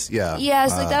it does, yeah. Yeah,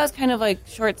 so that was kind of like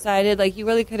short-sighted. Like you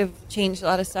really could have changed a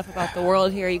lot of stuff about the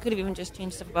world here. You could have even just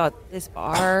changed stuff about this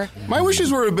bar. My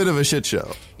wishes were a bit of a shit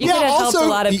show. You could have helped a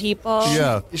lot of people.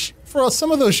 Yeah. For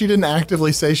some of those, she didn't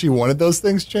actively say she wanted those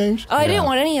things changed. Oh, I didn't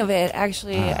want any of it,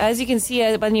 actually. As you can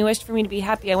see, when you wished for me to be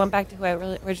happy, I went back to who I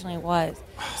originally was.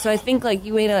 So I think like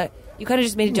you kind of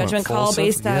just made a judgment call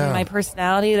based on my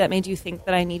personality that made you think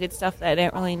that I needed stuff that I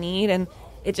didn't really need, and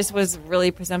it just was really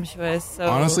presumptuous. So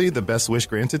Honestly, the best wish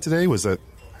granted today was that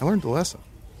I learned the lesson.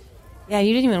 Yeah,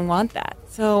 you didn't even want that.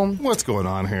 So what's going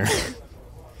on here?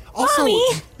 Also,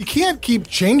 you can't keep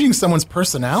changing someone's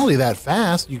personality that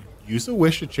fast. You use a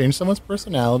wish to change someone's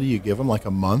personality. You give them like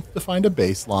a month to find a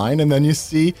baseline, and then you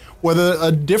see whether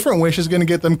a different wish is going to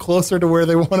get them closer to where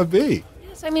they want to be.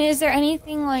 Yes, I mean, is there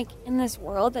anything like in this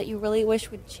world that you really wish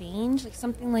would change? Like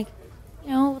something like,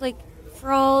 like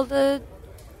for all the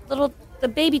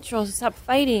baby trolls to stop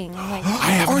fighting. Like, I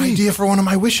have an idea for one of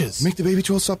my wishes. Make the baby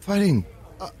trolls stop fighting.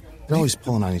 They're always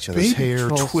pulling on each other's hair,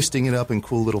 twisting it up in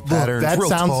cool little patterns.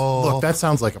 That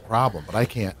sounds like a problem, but I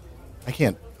can't.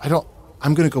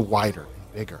 I'm going to go wider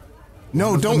and bigger.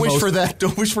 No, don't wish for that.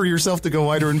 Don't wish for yourself to go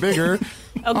wider and bigger.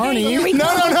 Okay, here we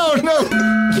go. No.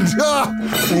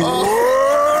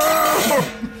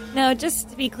 No, just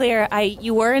to be clear,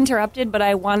 you were interrupted, but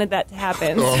I wanted that to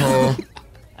happen.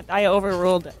 I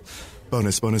overruled it.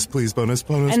 Bonus, please, bonus.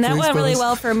 And that please, went really bonus.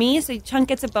 well for me, so Chunk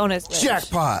gets a bonus wish.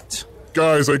 Jackpot!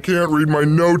 Guys, I can't read my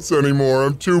notes anymore.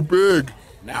 I'm too big.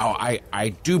 Now, I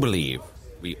do believe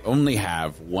we only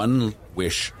have one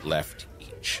wish left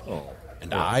each.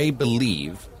 And I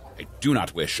believe, I do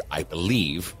not wish, I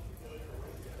believe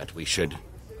that we should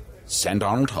send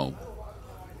Arnold home,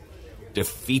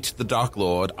 defeat the Dark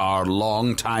Lord, our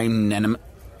longtime Nemesis?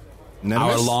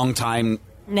 our longtime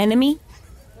Nenemy?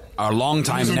 Our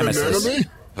longtime He's an nemesis. enemy?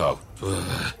 Oh,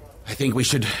 I think we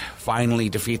should finally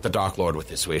defeat the Dark Lord with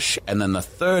this wish. And then the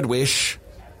third wish,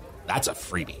 that's a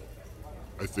freebie.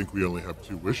 I think we only have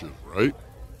 2 wishes, right?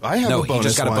 I have No, a he bonus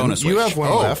just got a one. bonus You wish. have one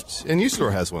Oh. left, and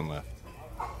Usador has one left.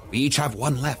 We each have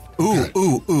one left.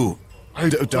 Ooh. I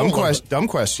Dumb don't want dumb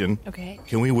question. Okay.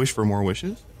 Can we wish for more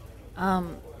wishes?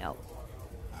 No.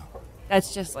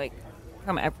 That's just like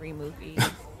from every movie.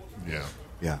 Yeah.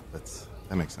 Yeah,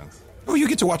 that makes sense. Oh, you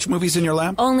get to watch movies in your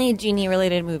lap? Only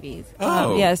genie-related movies.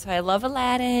 Oh. Yeah, so I love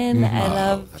Aladdin. I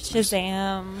love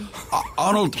Shazam.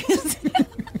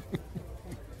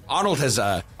 Arnold has,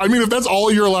 I mean, if that's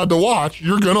all you're allowed to watch,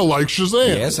 you're going to like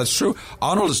Shazam. yes, that's true.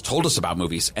 Arnold has told us about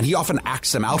movies, and he often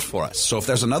acts them out for us. So if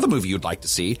there's another movie you'd like to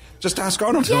see, just ask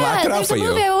Arnold. He'll act it out there's for a you.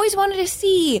 movie I always wanted to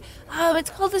see. It's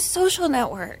called The Social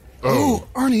Network. Oh,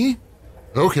 Arnie.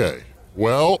 okay.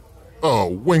 Well,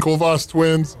 Winklevoss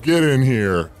twins, get in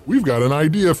here. We've got an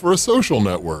idea for a social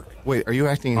network. Wait, are you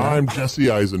acting out? I'm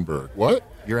Jesse Eisenberg. What?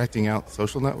 You're acting out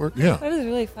Social Network? Yeah. That was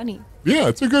really funny. Yeah,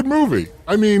 it's a good movie.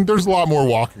 I mean, there's a lot more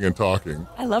walking and talking.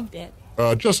 I loved it.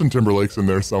 Justin Timberlake's in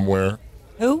there somewhere.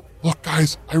 Who? Look,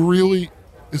 guys,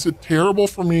 is it terrible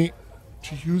for me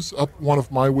to use up one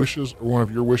of my wishes or one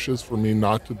of your wishes for me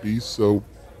not to be so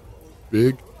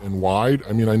big and wide?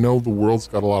 I mean, I know the world's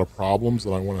got a lot of problems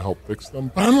and I want to help fix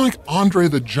them, but I'm like Andre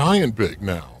the Giant big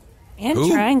now. And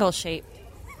Who? triangle shaped.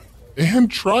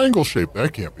 And triangle shape,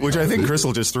 that can't be. Which I think big.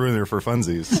 Crystal just threw in there for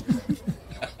funsies.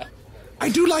 I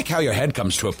do like how your head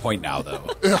comes to a point now, though.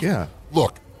 Yeah.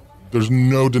 Look, there's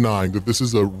no denying that this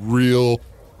is a real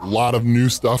lot of new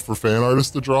stuff for fan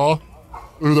artists to draw.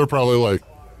 They're probably like,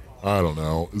 I don't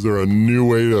know, is there a new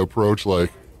way to approach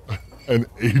like an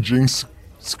aging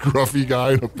scruffy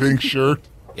guy in a pink shirt?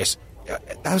 Yes,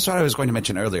 that's what I was going to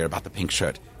mention earlier about the pink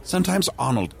shirt. Sometimes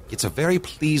Arnold gets a very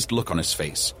pleased look on his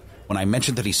face when I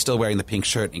mentioned that he's still wearing the pink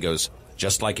shirt, and he goes,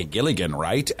 just like a Gilligan,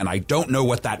 right? And I don't know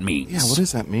what that means. Yeah, what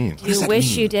does that mean? What does You that wish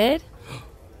mean? you did?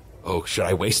 Oh, should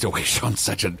I waste a wish on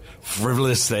such a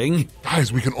frivolous thing?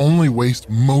 Guys, we can only waste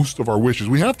most of our wishes.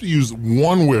 We have to use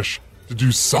one wish to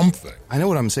do something. I know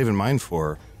what I'm saving mine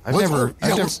for.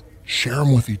 Let's share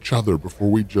them with each other before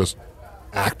we just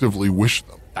actively wish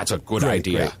them. That's a good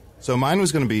idea. Great. So mine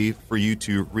was going to be for you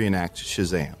to reenact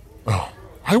Shazam. Oh,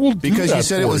 I will do Because that you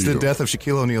said it for was you. the death of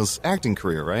Shaquille O'Neal's acting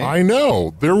career, right? I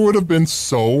know. There would have been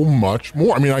so much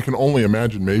more. I mean, I can only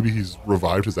imagine maybe he's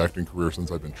revived his acting career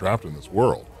since I've been trapped in this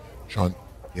world. Sean,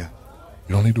 Yeah.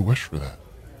 you don't need to wish for that.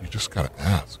 You just got to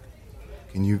ask.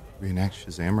 Can you reenact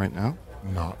Shazam right now?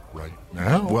 Not right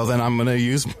now. Well, then I'm going to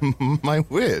use my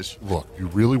wish. Look, you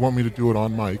really want me to do it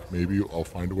on mic? Maybe I'll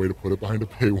find a way to put it behind a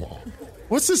paywall.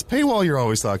 What's this paywall you're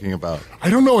always talking about? I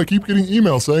don't know. I keep getting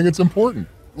emails saying it's important.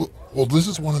 Well, this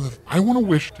is one of the... I want to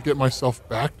wish to get myself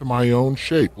back to my own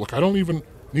shape. Look, I don't even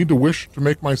need to wish to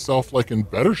make myself, like, in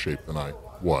better shape than I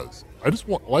was. I just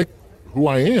want, like, who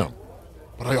I am.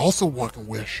 But I also want to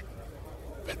wish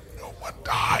that no one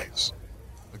dies.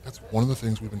 Like, that's one of the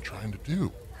things we've been trying to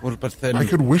do. Well, but then I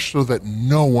could wish so that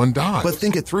no one dies. But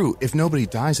think it through. If nobody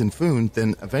dies in Foon,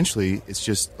 then eventually it's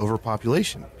just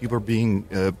overpopulation. People are being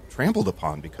trampled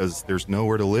upon because there's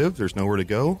nowhere to live, there's nowhere to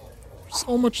go.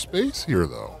 So much space here,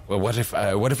 though. Well, what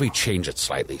if we change it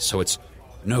slightly so it's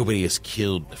nobody is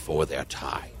killed before their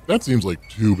time? That seems like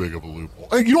too big of a loophole.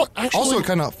 Hey, you know what? Actually, Also, it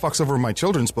kind of fucks over my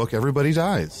children's book, Everybody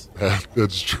Dies.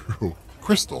 That's true.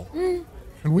 Crystal,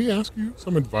 can we ask you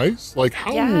some advice? Like,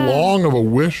 how Yeah. long of a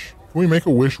wish? Can we make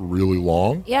a wish really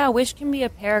long? Yeah, wish can be a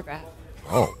paragraph.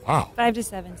 Oh, wow. 5 to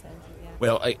 7 sentences, yeah.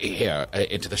 Well, here,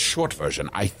 into the short version,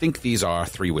 I think these are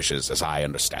 3 wishes as I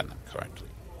understand them correctly.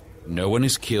 No one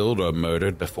is killed or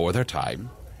murdered before their time.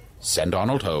 Send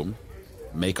Arnold home.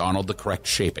 Make Arnold the correct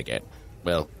shape again.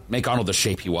 Well, make Arnold the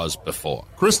shape he was before.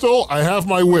 Crystal, I have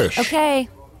my wish. Okay.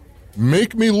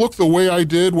 Make me look the way I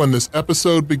did when this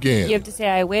episode began. You have to say,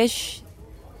 I wish.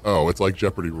 Oh, it's like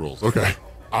Jeopardy rules. Okay.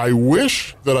 I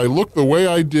wish that I looked the way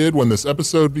I did when this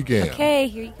episode began. Okay,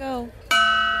 here you go.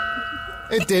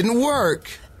 It didn't work.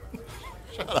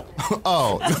 Shut up.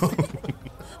 Oh.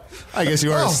 I guess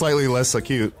you are slightly less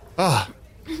acute. But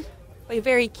you're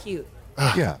very cute.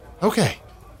 Yeah. Okay.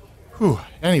 Whew.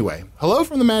 Anyway, hello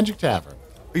from the Magic Tavern.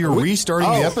 You're restarting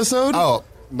the episode? Oh,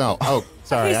 no. Oh,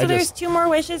 sorry. Okay, so there's 2 more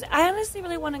wishes. I honestly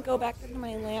really want to go back into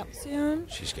my lamp soon.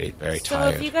 She's getting very So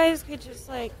tired. if you guys could just,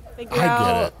 like, figure I get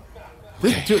out it.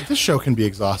 This show can be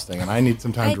exhausting, and I need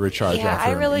some time to recharge Yeah, after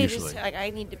I really usually. just I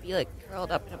need to be like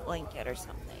curled up in a blanket or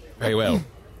something. Very well.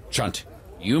 Chunt,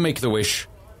 you make the wish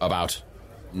about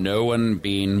no one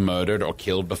being murdered or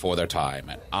killed before their time,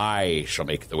 and I shall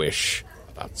make the wish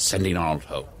about sending Arnold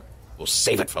home. We'll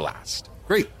save it for last.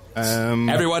 Great.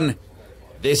 Everyone,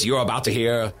 this you're about to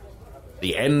hear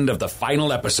the end of the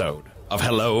final episode of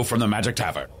Hello from the Magic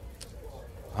Tavern.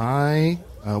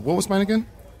 What was mine again?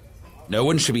 No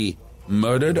one should be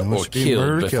murdered or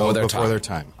killed before their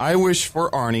time. I wish for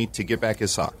Arnie to get back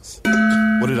his socks.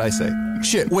 What did I say?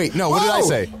 Shit, wait, no, what did I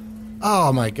say?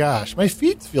 Oh my gosh, my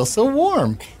feet feel so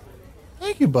warm.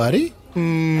 Thank you, buddy.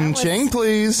 Chang,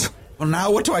 please. Well,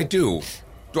 now what do I do?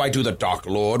 Do I do the Dark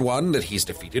Lord one that he's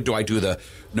defeated? Do I do the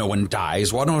no one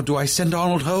dies one, or do I send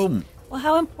Arnold home? Well,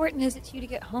 how important is it to you to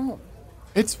get home?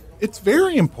 It's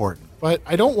very important, but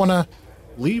I don't want to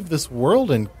leave this world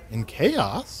in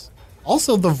chaos.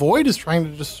 Also, the Void is trying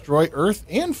to destroy Earth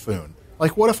and Foon.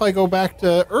 Like, what if I go back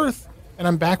to Earth and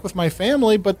I'm back with my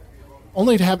family, but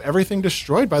only to have everything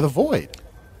destroyed by the Void?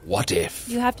 What if?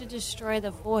 You have to destroy the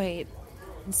Void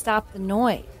and stop the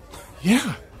Noid.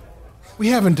 Yeah. We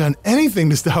haven't done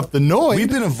anything to stop the Noid. We've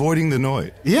been avoiding the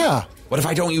Noid. Yeah. What if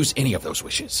I don't use any of those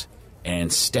wishes? And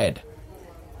instead,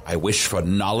 I wish for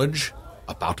knowledge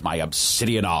about my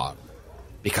obsidian arm.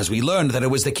 Because we learned that it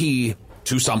was the key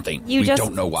to something. You we just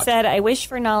don't know what. said, I wish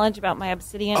for knowledge about my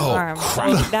obsidian arm.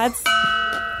 Crap.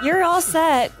 You're all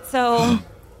set, so,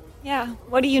 yeah.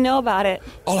 What do you know about it?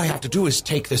 All I have to do is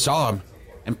take this arm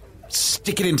and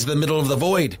stick it into the middle of the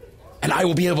Void, and I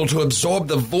will be able to absorb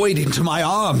the Void into my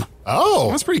arm. Oh.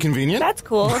 That's pretty convenient. That's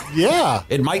cool. Yeah.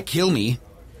 It might kill me,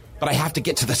 but I have to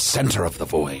get to the center of the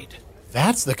Void.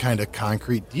 That's the kind of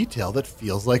concrete detail that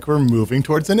feels like we're moving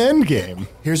towards an end game.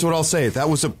 Here's what I'll say. That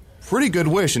was a pretty good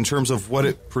wish in terms of what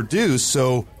it produced,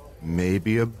 so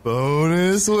maybe a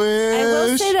bonus wish. I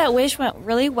will say that wish went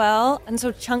really well, and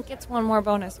so Chunk gets one more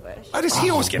bonus wish. Why does he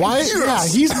always get Why?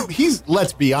 yes. Yeah, he's.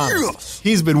 Let's be honest.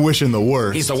 He's been wishing the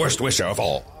worst. He's the worst wisher of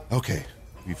all. Okay,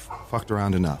 we've fucked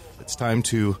around enough. It's time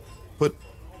to put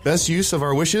best use of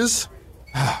our wishes.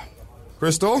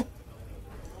 Crystal,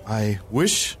 I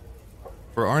wish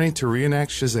for Arnie to reenact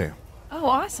Shazam. Oh,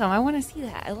 awesome. I want to see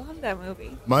that. I love that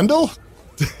movie. Mundell?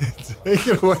 Take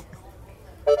it away.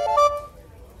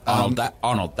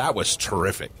 Arnold, that was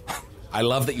terrific. I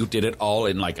love that you did it all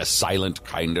in like a silent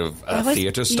kind of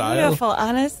theater style. Beautiful,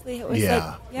 honestly. It was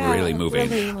really moving.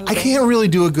 Really moving. I can't really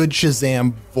do a good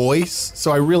Shazam voice,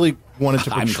 so I really wanted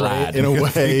to I'm portray glad. it in a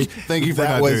way Thank you for that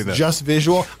not was doing that. just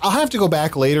visual. I'll have to go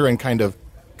back later and kind of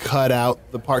cut out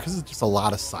the part because it's just a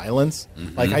lot of silence.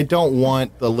 Mm-hmm. Like, I don't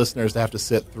want the listeners to have to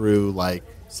sit through like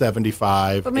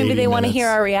 75, But maybe 80 they want to minutes. hear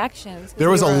our reactions. There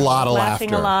was we a were lot of laughing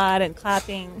laughter. a lot and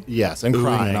clapping. Yes, and Oohing,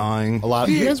 crying. gnawing. A lot.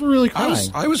 You guys were really I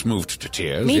crying. was moved to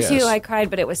tears. Me yes. too. I cried,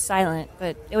 but it was silent.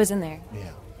 But it was in there.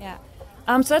 Yeah.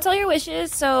 Yeah. So that's all your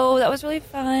wishes. So that was really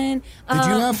fun. Did you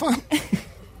have fun?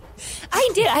 I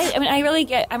did. I mean,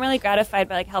 I'm really gratified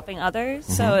by like helping others.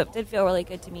 So Mm-hmm. it did feel really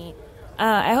good to me.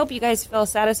 I hope you guys feel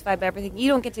satisfied by everything. You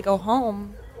don't get to go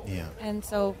home, Yeah. and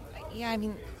so yeah. I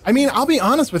mean, I'll be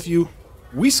honest with you.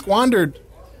 We squandered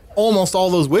almost all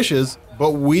those wishes,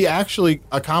 but we actually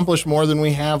accomplished more than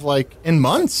we have like in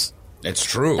months. It's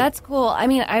true. that's cool. I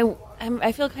mean,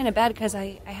 I feel kind of bad because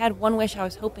I had one wish I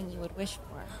was hoping you would wish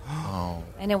for. Oh.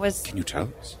 And it was. Can you tell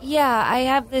us? Yeah, I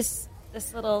have this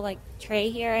little like tray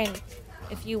here, and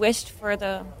if you wished for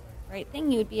the right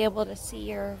thing, you'd be able to see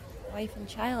your wife and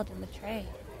child in the tray.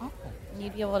 Oh. And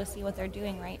you'd be able to see what they're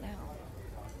doing right now.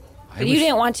 But you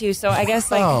didn't want to, so I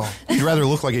guess like Oh. You'd rather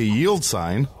look like a yield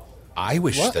sign. I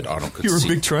wish What? that Arnold could You're a see.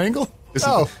 big triangle? Isn't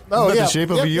Oh, that yeah. the shape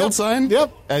of Yep, a yield yep, sign?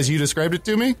 yep. As you described it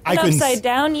to me? I an couldn't. upside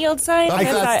down yield sign,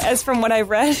 as from what I've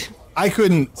read. I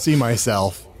couldn't see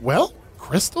myself. Well,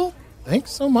 Crystal,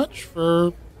 thanks so much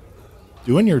for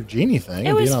doing your genie thing It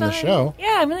and was being on the fun. show.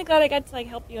 Yeah, I'm really glad I got to like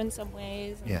help you in some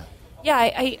ways. And Yeah. Yeah,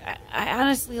 I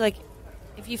honestly like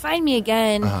if you find me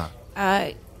again,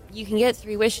 you can get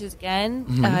 3 wishes again.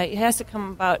 Mm-hmm. It has to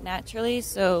come about naturally,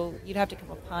 so you'd have to come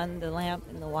upon the lamp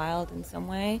in the wild in some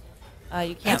way. You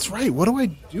can't. That's right. What do I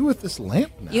do with this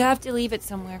lamp now? You have to leave it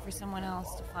somewhere for someone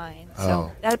else to find. Oh.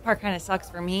 So that part kind of sucks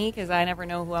for me because I never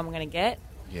know who I'm going to get.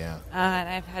 Yeah. And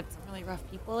I've had some really rough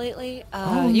people lately.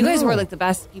 Oh, you guys no. were like the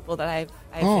best people that I've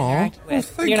Aw. interacted with.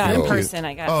 Thank You're not in you. person,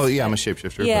 I guess. Oh, yeah, I'm a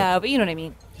shapeshifter. Yeah, but you know what I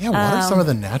mean. Yeah, what are some of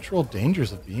the natural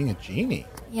dangers of being a genie?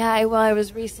 Yeah, I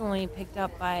was recently picked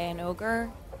up by an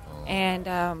ogre,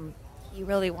 and he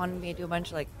really wanted me to do a bunch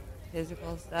of like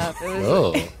physical stuff. It was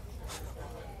Oh. it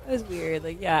was weird.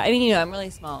 Like, yeah, I mean, I'm really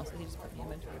small, so he just put me in a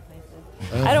bunch of weird places.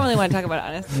 I don't really want to talk about it,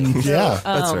 honestly. Yeah,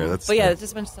 that's fair. But yeah, it's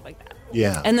just a bunch of stuff like that.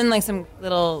 Yeah. And then like some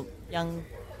little young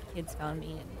kids found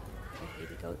me and like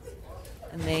baby goats,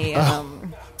 and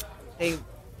they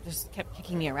just kept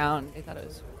kicking me around. They thought it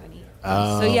was funny.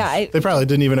 So yeah, they probably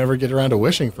didn't even ever get around to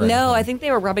wishing for anything. No, I think they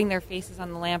were rubbing their faces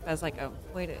on the lamp as like a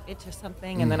way to itch or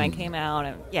something, and then I came out,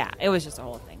 and yeah, it was just a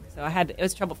whole thing. So it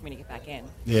was trouble for me to get back in.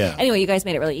 Yeah. Anyway, you guys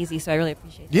made it really easy, so I really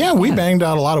appreciate it. Yeah, we banged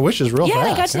out a lot of wishes real fast.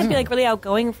 Yeah, I got to be like really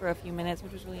outgoing for a few minutes,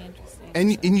 which was really interesting.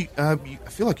 And you, I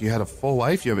feel like you had a full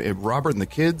life. You have Robert and the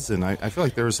kids, and I feel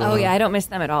like there's. Oh yeah, I don't miss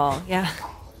them at all. Yeah.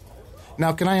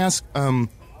 Now, can I ask,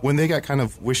 when they got kind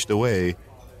of wished away,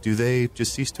 do they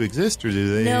just cease to exist, or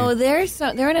do they? No, they're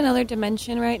in another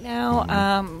dimension right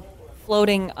now,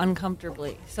 floating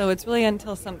uncomfortably. So it's really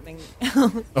until something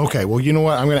else. Okay, well, you know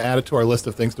what? I'm going to add it to our list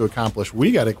of things to accomplish.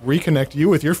 We got to reconnect you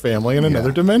with your family in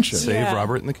another dimension. Save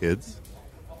Robert and the kids.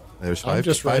 There's five. I'm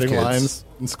just five writing kids. lines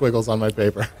and squiggles on my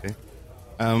paper. Okay.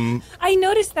 I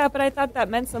noticed that, but I thought that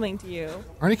meant something to you.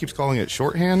 Arnie keeps calling it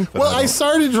shorthand. But Well, I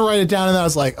started to write it down, and I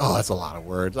was like, "Oh, that's a lot of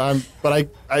words." But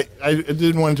I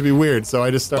didn't want it to be weird, so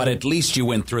I just started. But at least you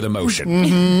went through the motion.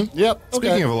 Mm-hmm. Yep.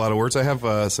 Speaking of a lot of words, I have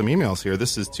some emails here.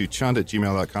 This is to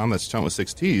chunt@gmail.com. That's chunt with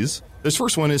 6 T's. This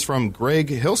first one is from Greg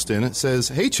Hilston. It says,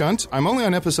 "Hey, Chunt, I'm only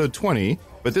on episode 20,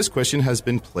 but this question has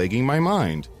been plaguing my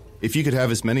mind. If you could have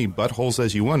as many buttholes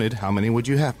as you wanted, how many would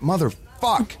you have?"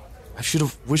 Motherfuck! I should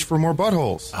have wished for more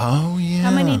buttholes. Oh, yeah.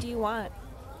 How many do you want?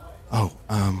 Oh,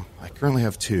 I currently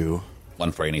have 2.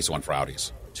 One for innies, one for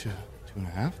outies.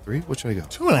 2.5, 3? What should I go?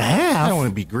 2.5? I don't want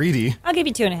to be greedy. I'll give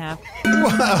you 2.5.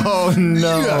 Oh,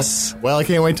 no. Yes. Well, I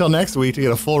can't wait till next week to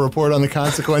get a full report on the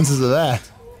consequences of that.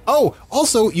 Oh,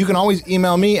 also, you can always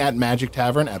email me at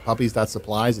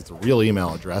magictavern@puppies.supplies. It's a real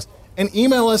email address. And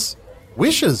email us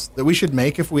wishes that we should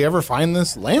make if we ever find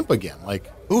this lamp again.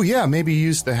 Like, oh, yeah, maybe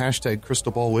use the hashtag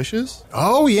Crystal Ball Wishes.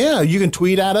 Oh, yeah. You can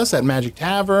tweet at us at Magic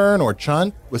Tavern or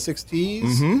Chunt with 6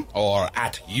 T's. Mm-hmm. Or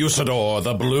at Usador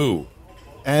the Blue.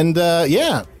 And,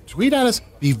 yeah, tweet at us.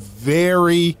 Be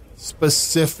very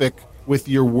specific with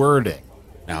your wording.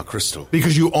 Now, Crystal.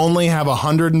 Because you only have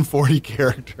 140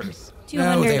 characters.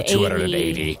 No, they have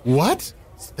 280. What?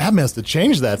 That must have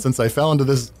changed that since I fell into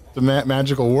this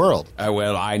magical world.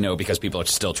 Well, I know because people are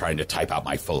still trying to type out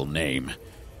my full name.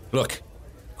 Look,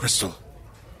 Crystal,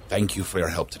 thank you for your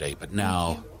help today, but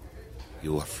now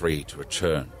you are free to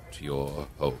return to your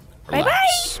home.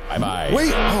 Relax. Bye-bye.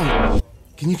 Wait,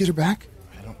 can you get her back?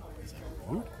 I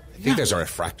think there's a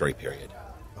refractory period.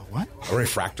 A what? A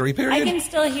refractory period? I can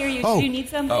still hear you. Oh. Do you need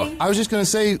something? I was just going to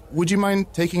say, would you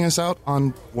mind taking us out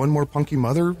on one more Punky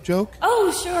Mother joke?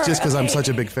 Oh, sure. Just because I'm Okay. such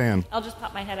a big fan. I'll just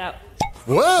pop my head out.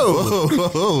 Whoa!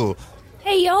 Whoa.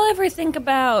 Hey, y'all ever think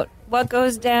about what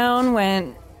goes down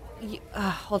when...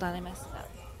 hold on, I messed it up.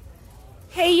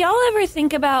 Hey, y'all ever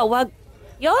think about what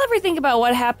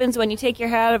happens when you take your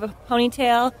hair out of a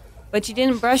ponytail, but you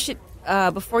didn't brush it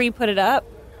before you put it up?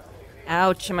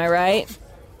 Ouch, am I right?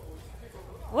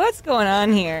 What's going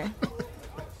on here?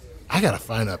 I gotta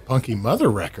find a Punky Mother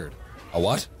record. A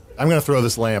what? I'm gonna throw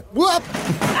this lamp. Whoop!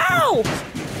 Ow!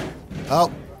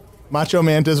 Oh, Macho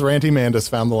Mantis, Ranty Mantis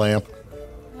found the lamp.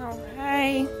 Oh,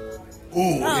 hi.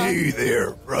 Oh, hey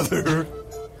there, brother.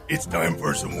 It's time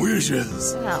for some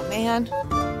wishes. Oh, man.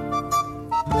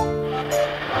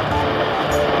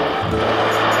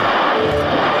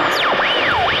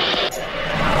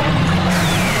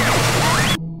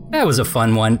 That was a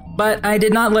fun one, but I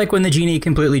did not like when the genie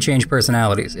completely changed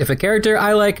personalities. If a character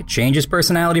I like changes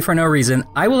personality for no reason,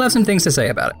 I will have some things to say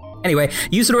about it. Anyway,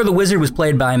 Usador the Wizard was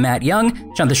played by Matt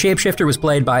Young, Chunt the Shapeshifter was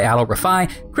played by Alo Rafai,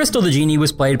 Crystal the Genie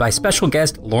was played by special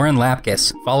guest Lauren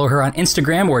Lapkus. Follow her on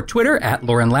Instagram or Twitter at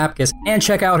Lauren Lapkus, and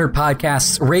check out her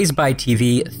podcasts Raised by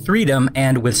TV, Freedom,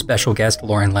 and with special guest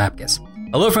Lauren Lapkus.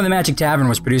 Hello from the Magic Tavern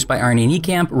was produced by Arnie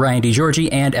Niekamp, Ryan DiGiorgi,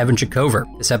 and Evan Jacover.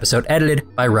 This episode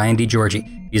edited by Ryan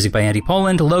DiGiorgi. Music by Andy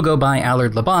Poland, logo by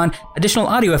Allard Laban, additional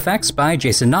audio effects by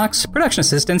Jason Knox, production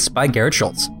assistance by Garrett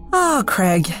Schultz. Oh,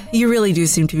 Craig, you really do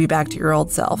seem to be back to your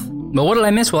old self. But what did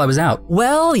I miss while I was out?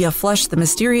 Well, you flushed the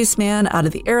mysterious man out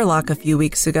of the airlock a few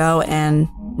weeks ago, and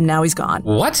now he's gone.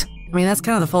 What? I mean, that's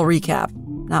kind of the full recap.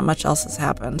 Not much else has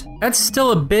happened. That's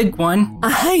still a big one.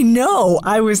 I know.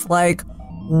 I was like,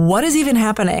 what is even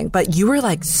happening? But you were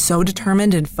like so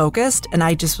determined and focused, and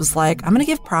I just was like, I'm going to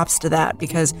give props to that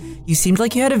because you seemed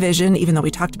like you had a vision, even though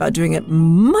we talked about doing it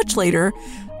much later.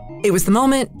 It was the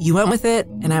moment, you went with it,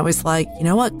 and I was like, you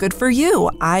know what, good for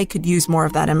you. I could use more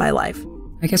of that in my life.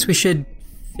 I guess we should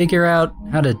figure out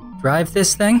how to drive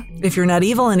this thing. If you're not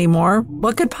evil anymore,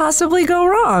 what could possibly go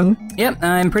wrong? Yep,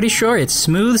 I'm pretty sure it's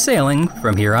smooth sailing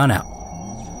from here on out.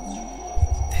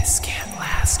 This can't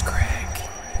last, Craig.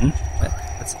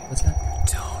 What's that?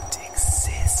 Don't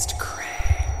exist, Craig.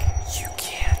 You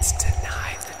can't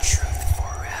deny the truth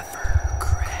forever,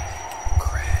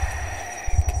 Craig.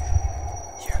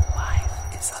 Your life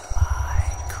is a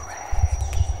lie,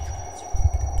 Craig.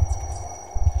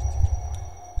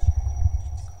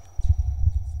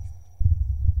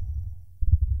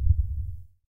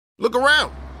 Look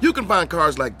around. You can find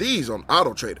cars like these on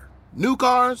AutoTrader. New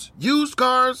cars, used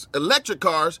cars, electric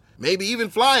cars, maybe even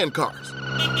flying cars.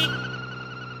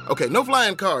 Okay, no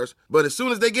flying cars, but as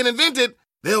soon as they get invented,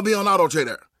 they'll be on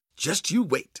AutoTrader. Just you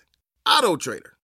wait. AutoTrader.